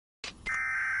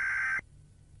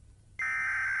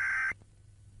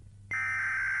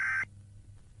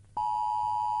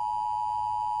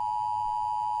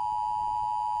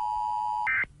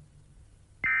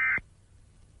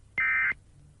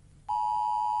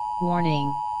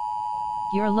Warning.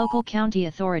 Your local county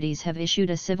authorities have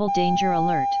issued a civil danger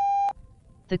alert.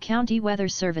 The County Weather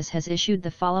Service has issued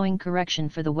the following correction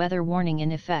for the weather warning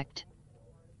in effect.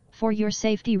 For your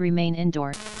safety, remain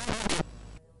indoors.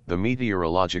 The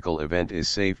meteorological event is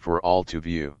safe for all to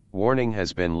view. Warning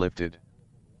has been lifted.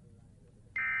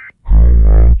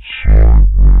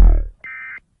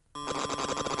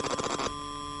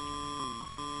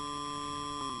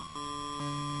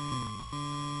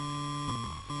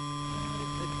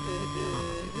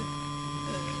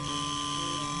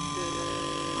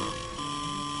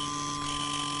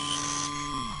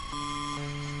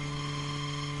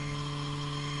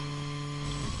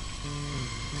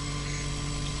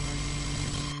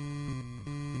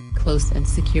 Close and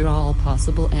secure all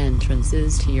possible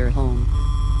entrances to your home.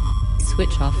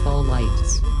 Switch off all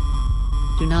lights.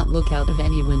 Do not look out of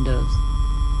any windows.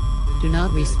 Do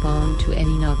not respond to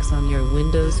any knocks on your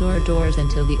windows or doors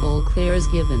until the all clear is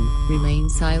given. Remain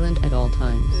silent at all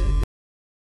times.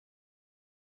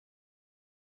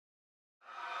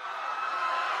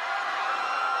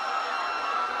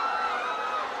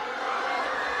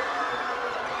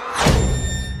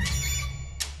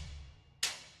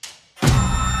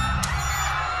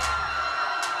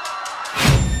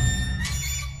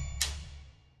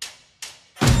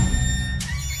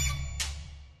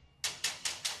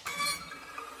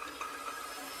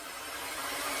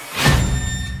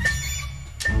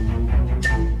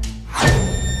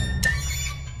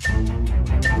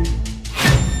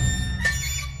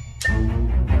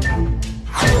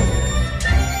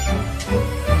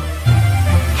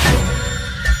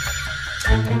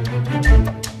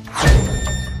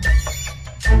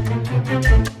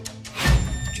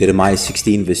 Jeremiah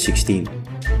 16 verse 16.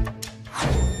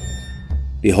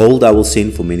 Behold, I will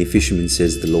send for many fishermen,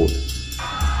 says the Lord,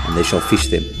 and they shall fish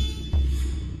them.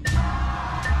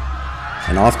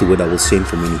 And afterward I will send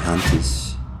for many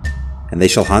hunters, and they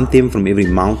shall hunt them from every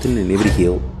mountain and every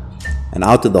hill, and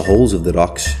out of the holes of the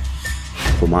rocks.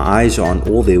 For my eyes are on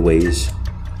all their ways,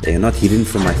 they are not hidden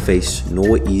from my face,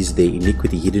 nor is their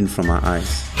iniquity hidden from my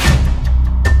eyes.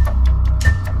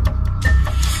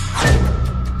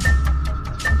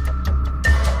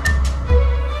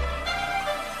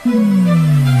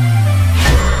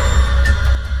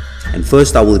 And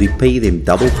first I will repay them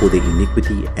double for their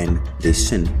iniquity and their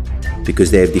sin,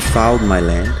 because they have defiled my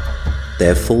land. They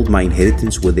have filled my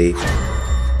inheritance with their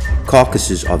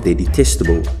carcasses of their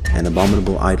detestable and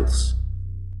abominable idols.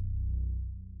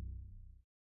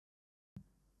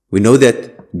 We know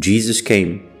that Jesus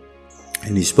came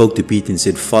and he spoke to Peter and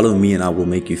said, "Follow me and I will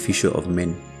make you fisher of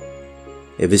men."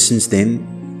 Ever since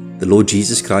then, the Lord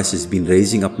Jesus Christ has been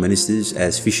raising up ministers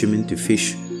as fishermen to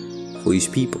fish for his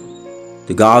people,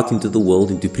 to go out into the world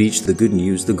and to preach the good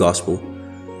news, the gospel,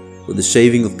 for the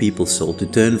saving of people's soul, to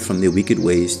turn from their wicked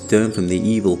ways, to turn from their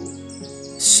evil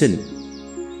sin,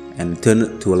 and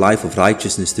turn to a life of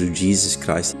righteousness through Jesus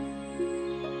Christ.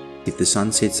 If the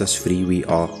Son sets us free, we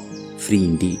are free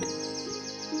indeed.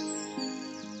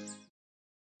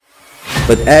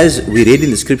 But as we read in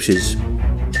the scriptures,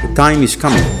 the time is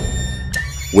coming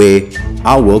where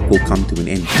our work will come to an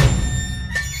end.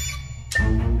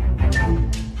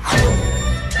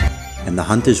 And the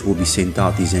hunters will be sent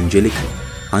out, these angelic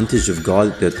hunters of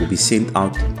God that will be sent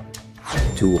out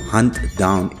to hunt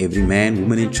down every man,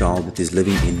 woman and child that is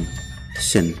living in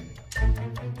sin.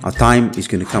 Our time is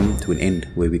going to come to an end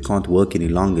where we can't work any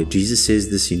longer. Jesus says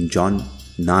this in John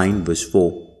 9 verse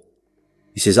 4.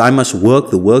 He says, "I must work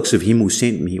the works of him who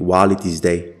sent me while it is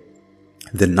day.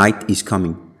 The night is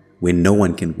coming when no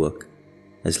one can work.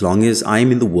 As long as I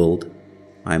am in the world,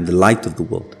 I am the light of the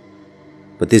world."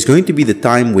 But there's going to be the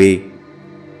time where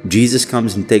Jesus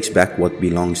comes and takes back what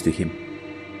belongs to him.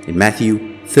 In Matthew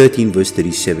 13 verse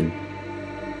 37,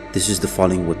 this is the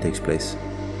following what takes place.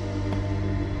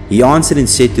 He answered and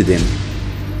said to them,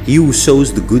 "He who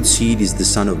sows the good seed is the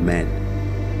Son of Man.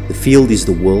 The field is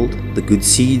the world, the good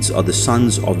seeds are the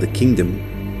sons of the kingdom,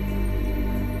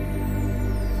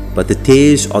 but the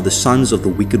tares are the sons of the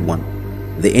wicked one.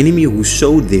 The enemy who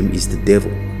sowed them is the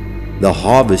devil. The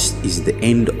harvest is the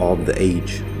end of the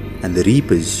age, and the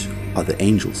reapers are the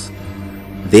angels.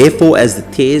 Therefore, as the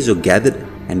tares are gathered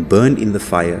and burned in the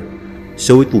fire,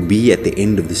 so it will be at the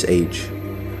end of this age.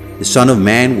 The Son of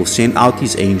Man will send out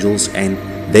his angels, and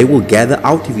they will gather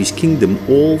out of his kingdom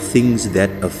all things that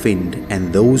offend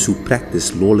and those who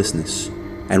practice lawlessness,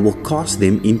 and will cast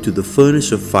them into the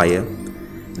furnace of fire.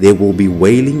 There will be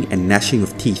wailing and gnashing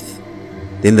of teeth.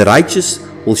 Then the righteous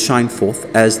will shine forth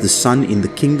as the sun in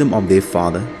the kingdom of their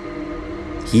Father.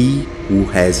 He who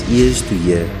has ears to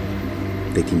hear,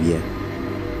 let him hear."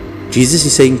 Jesus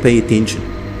is saying, pay attention.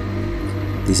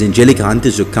 These angelic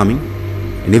hunters are coming,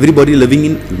 and everybody living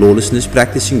in lawlessness,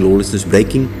 practicing lawlessness,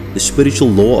 breaking the spiritual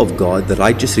law of God, the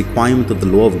righteous requirement of the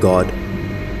law of God,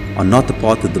 are not a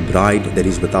part of the bride that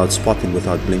is without spot and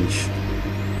without blemish.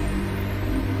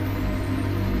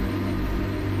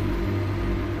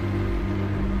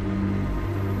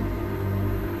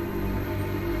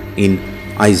 In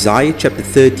Isaiah chapter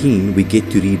 13, we get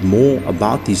to read more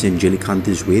about these angelic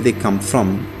hunters, where they come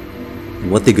from, and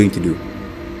what they're going to do.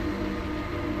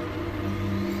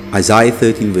 Isaiah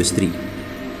 13 verse 3.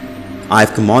 I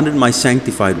have commanded my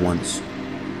sanctified ones.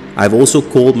 I have also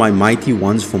called my mighty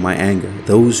ones for my anger,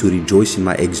 those who rejoice in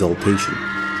my exaltation.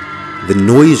 The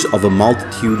noise of a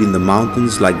multitude in the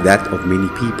mountains like that of many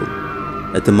people,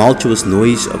 a tumultuous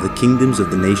noise of the kingdoms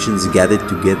of the nations gathered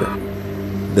together.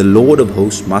 The Lord of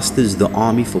hosts musters the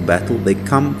army for battle. They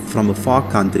come from a far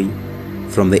country,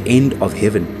 from the end of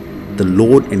heaven, the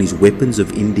Lord and his weapons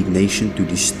of indignation to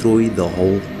destroy the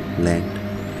whole land.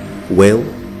 Well,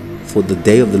 for the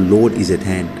day of the Lord is at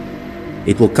hand.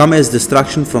 It will come as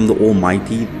destruction from the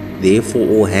Almighty. Therefore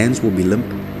all hands will be limp,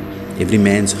 every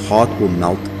man's heart will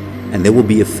melt, and they will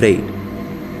be afraid.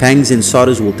 Pangs and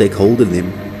sorrows will take hold of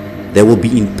them. They will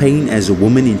be in pain as a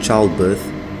woman in childbirth.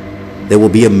 They will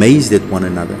be amazed at one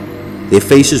another. Their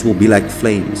faces will be like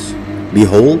flames.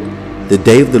 Behold, the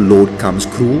day of the Lord comes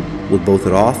cruel, with both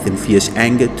wrath and fierce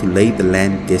anger, to lay the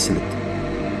land desolate.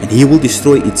 And he will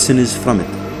destroy its sinners from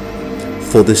it.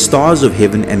 For the stars of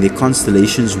heaven and their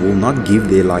constellations will not give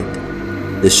their light.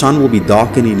 The sun will be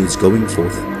darkened in its going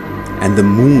forth, and the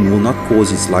moon will not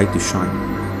cause its light to shine.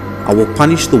 I will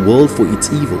punish the world for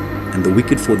its evil, and the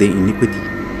wicked for their iniquity.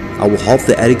 I will halt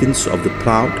the arrogance of the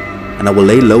proud, and I will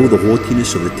lay low the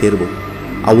haughtiness of the terrible.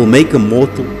 I will make a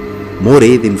mortal more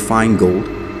rare than fine gold,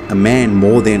 a man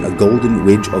more than a golden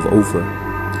wedge of Ophir.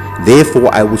 Therefore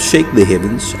I will shake the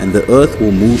heavens, and the earth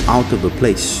will move out of a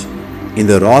place, in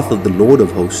the wrath of the Lord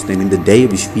of hosts, and in the day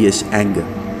of his fierce anger.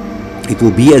 It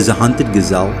will be as a hunted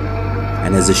gazelle,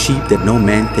 and as a sheep that no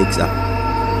man takes up.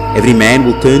 Every man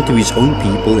will turn to his own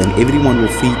people, and everyone will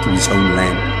flee to his own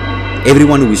land.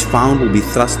 Everyone who is found will be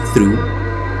thrust through,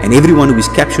 and everyone who is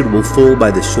captured will fall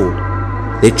by the sword.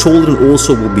 Their children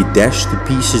also will be dashed to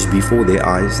pieces before their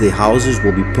eyes. Their houses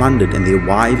will be plundered, and their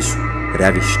wives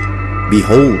ravished.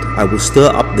 Behold, I will stir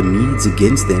up the Medes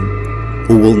against them,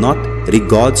 who will not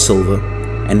regard silver,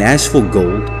 and as for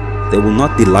gold, they will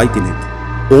not delight in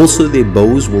it. Also their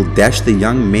bows will dash the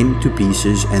young men to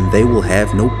pieces, and they will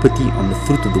have no pity on the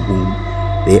fruit of the womb.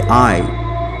 Their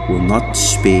eye will not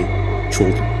spare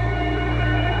children.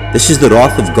 This is the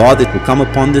wrath of God that will come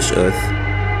upon this earth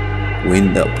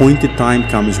when the appointed time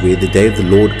comes, where the day of the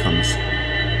Lord comes.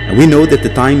 And we know that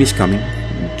the time is coming.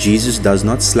 Jesus does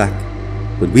not slack.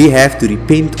 But we have to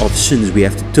repent of sins. We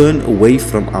have to turn away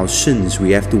from our sins.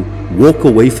 We have to walk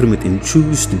away from it and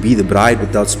choose to be the bride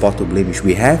without spot or blemish.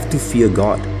 We have to fear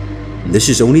God. And this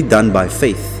is only done by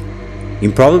faith.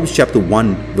 In Proverbs chapter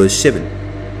 1 verse 7,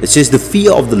 it says, the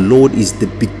fear of the Lord is the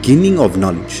beginning of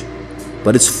knowledge,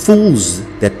 but it's fools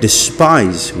that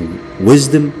despise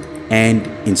wisdom and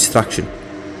instruction.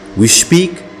 We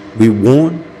speak, we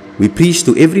warn, we preach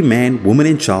to every man, woman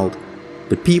and child,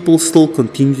 but people still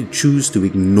continue to choose to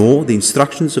ignore the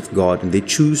instructions of God, and they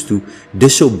choose to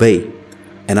disobey.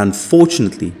 And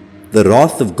unfortunately, the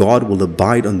wrath of God will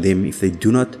abide on them if they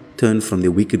do not turn from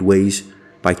their wicked ways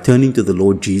by turning to the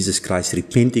Lord Jesus Christ,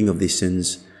 repenting of their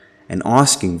sins, and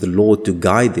asking the Lord to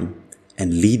guide them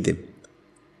and lead them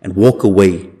and walk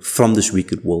away from this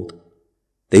wicked world.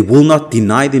 They will not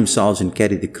deny themselves and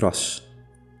carry the cross.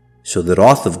 So the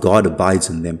wrath of God abides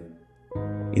on them.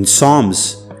 In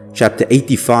Psalms chapter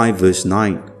 85 verse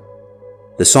 9,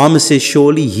 the psalmist says,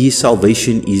 surely his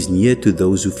salvation is near to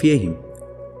those who fear him,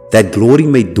 that glory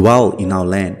may dwell in our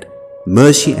land.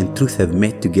 Mercy and truth have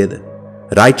met together.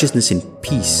 Righteousness and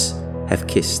peace have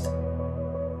kissed.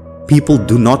 People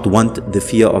do not want the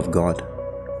fear of God.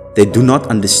 They do not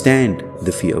understand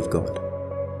the fear of God.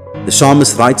 The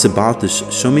psalmist writes about this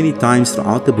so many times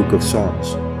throughout the book of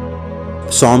Psalms.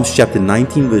 Psalms chapter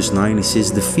 19 verse 9, he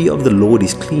says, the fear of the Lord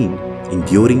is clean,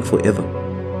 enduring forever.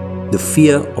 The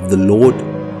fear of the Lord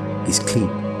is clean.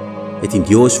 It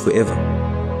endures forever.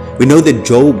 We know that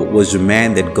Job was a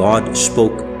man that God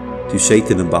spoke to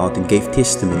Satan about and gave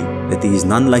testimony that there is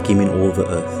none like him in all the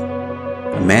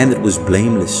earth. A man that was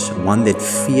blameless, one that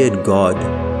feared God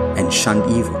and shunned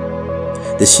evil.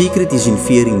 The secret is in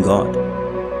fearing God.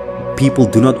 People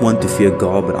do not want to fear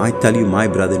God, but I tell you, my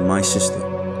brother and my sister,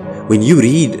 when you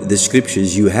read the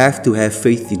scriptures, you have to have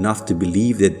faith enough to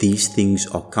believe that these things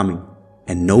are coming.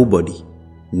 And nobody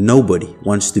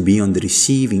wants to be on the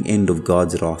receiving end of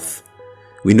God's wrath.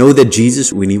 We know that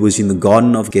Jesus, when he was in the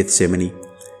Garden of Gethsemane,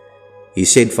 he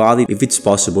said, Father, if it's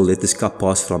possible, let this cup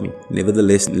pass from me.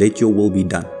 Nevertheless, let your will be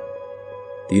done.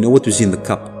 Do you know what was in the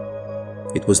cup?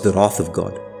 It was the wrath of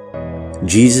God.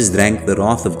 Jesus drank the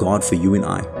wrath of God for you and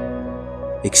I.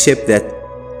 Accept that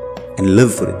and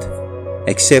live for it.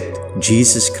 Accept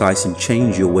Jesus Christ and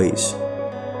change your ways.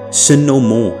 Sin no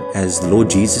more, as the Lord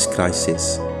Jesus Christ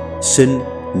says. Sin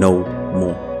no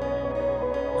more.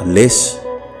 Unless,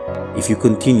 if you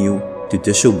continue to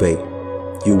disobey,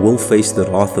 you will face the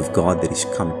wrath of God that is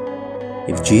coming.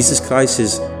 If Jesus Christ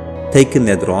has taken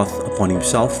that wrath upon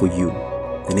himself for you,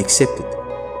 then accept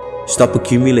it. Stop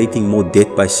accumulating more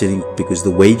debt by sinning, because the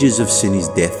wages of sin is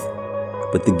death,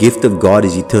 but the gift of God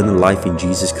is eternal life in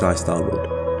Jesus Christ our Lord.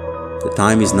 The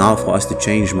time is now for us to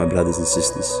change, my brothers and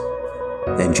sisters.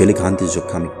 The angelic hunters are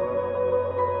coming.